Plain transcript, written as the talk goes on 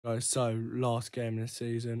Guys, so last game this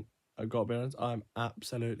season, I've got to be honest, I'm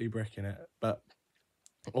absolutely bricking it. But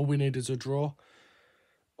all we need is a draw.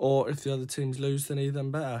 Or if the other teams lose, then even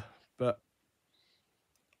better. But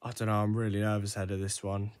I don't know, I'm really nervous ahead of this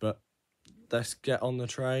one. But let's get on the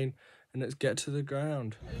train and let's get to the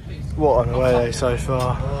ground. What an away day so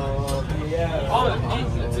far.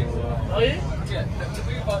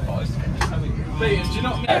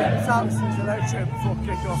 Samson's electric before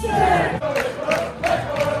kick-off.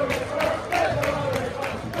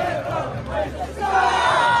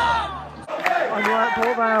 I'm at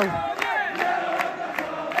Port Vale.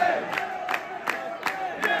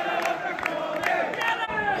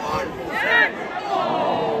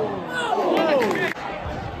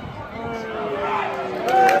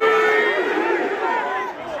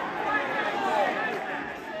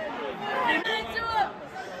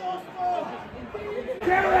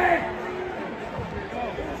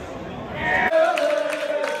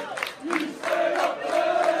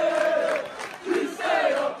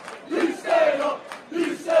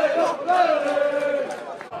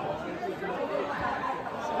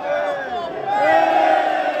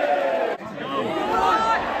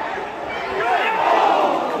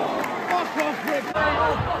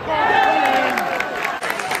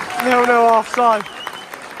 No offside.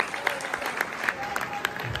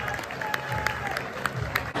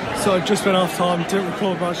 So I've just been half time, didn't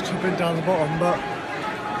record much because I've been down the bottom, but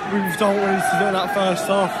we've done what we need to do in that first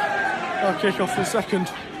half. I'll kick off the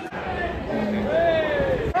second.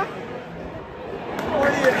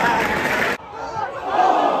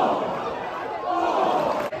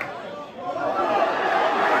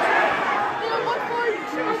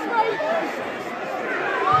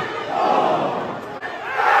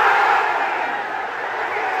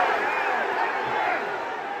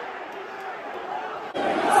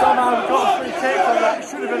 Somehow we got a free kick on that,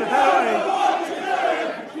 should have been a penalty.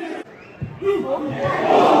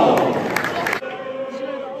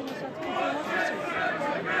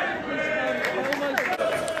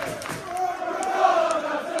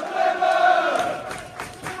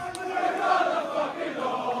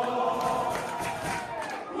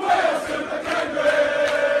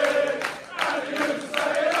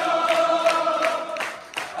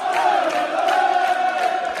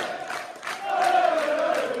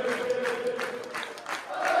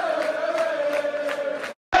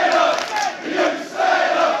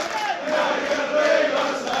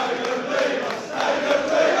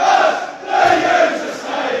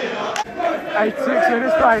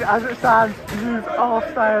 Minutes played, as it stands, Blues are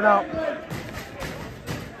staying up.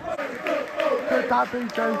 Could that be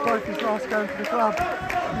James Brokey's last game for the club?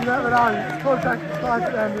 You never know, contract expires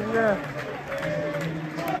at the end of the year.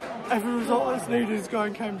 Every result that's needed is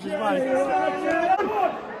going Cambridge's way.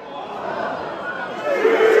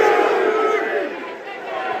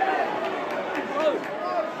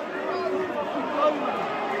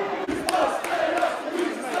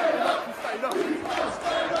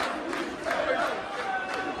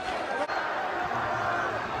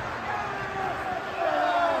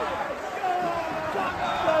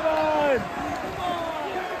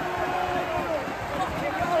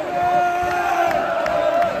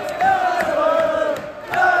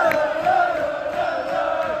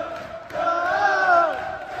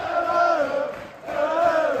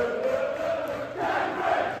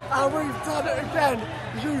 And we've done it again.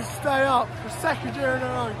 You stay up for second year in a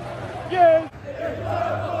row. Yeah.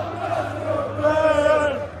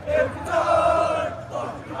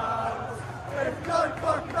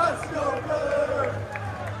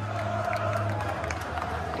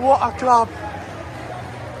 What a club.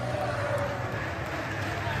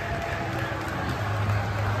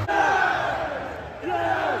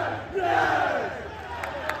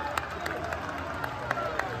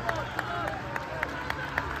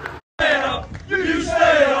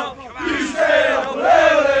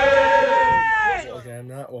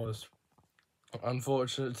 That was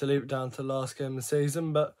unfortunate to leave it down to the last game of the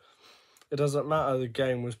season, but it doesn't matter. The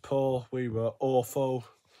game was poor, we were awful,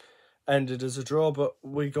 ended as a draw, but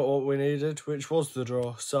we got what we needed, which was the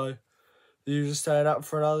draw. So you just staying up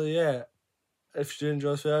for another year. If you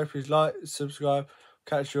enjoy this video, please like, subscribe,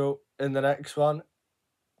 catch you all in the next one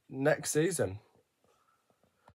next season.